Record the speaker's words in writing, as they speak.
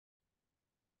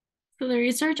So the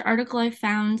research article I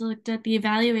found looked at the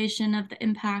evaluation of the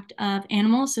impact of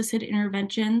animal-assisted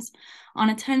interventions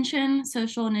on attention,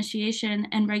 social initiation,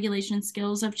 and regulation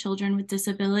skills of children with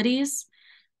disabilities.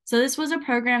 So this was a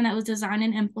program that was designed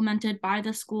and implemented by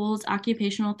the school's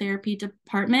occupational therapy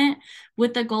department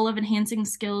with the goal of enhancing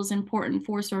skills important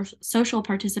for social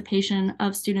participation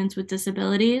of students with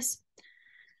disabilities.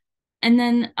 And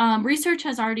then research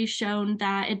has already shown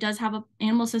that it does have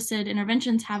animal-assisted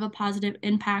interventions have a positive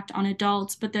impact on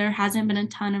adults, but there hasn't been a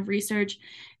ton of research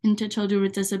into children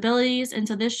with disabilities. And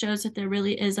so this shows that there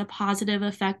really is a positive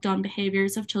effect on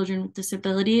behaviors of children with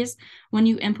disabilities when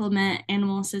you implement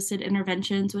animal-assisted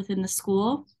interventions within the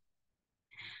school.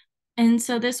 And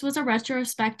so this was a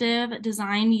retrospective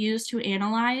design used to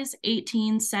analyze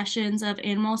 18 sessions of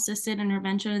animal-assisted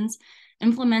interventions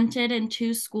implemented in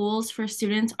 2 schools for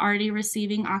students already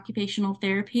receiving occupational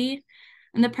therapy.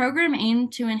 And the program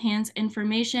aimed to enhance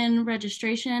information,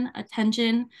 registration,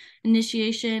 attention,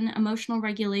 initiation, emotional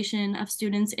regulation of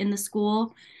students in the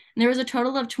school. And there was a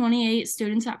total of 28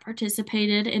 students that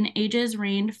participated, and ages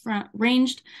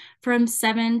ranged from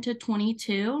 7 to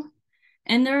 22.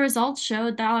 And the results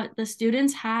showed that the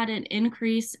students had an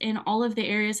increase in all of the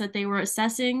areas that they were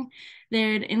assessing.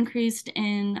 They had increased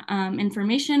in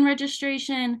information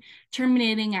registration,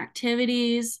 terminating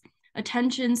activities,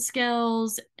 attention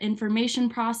skills, information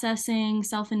processing,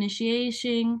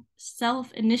 self-initiating,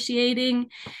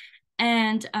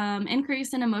 and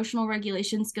increase in emotional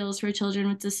regulation skills for children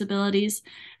with disabilities.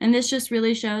 And this just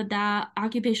really showed that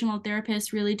occupational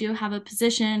therapists really do have a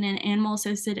position in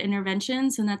animal-assisted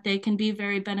interventions and that they can be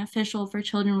very beneficial for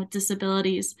children with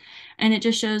disabilities. And it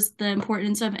just shows the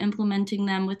importance of implementing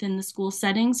them within the school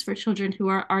settings for children who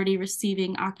are already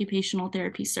receiving occupational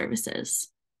therapy services.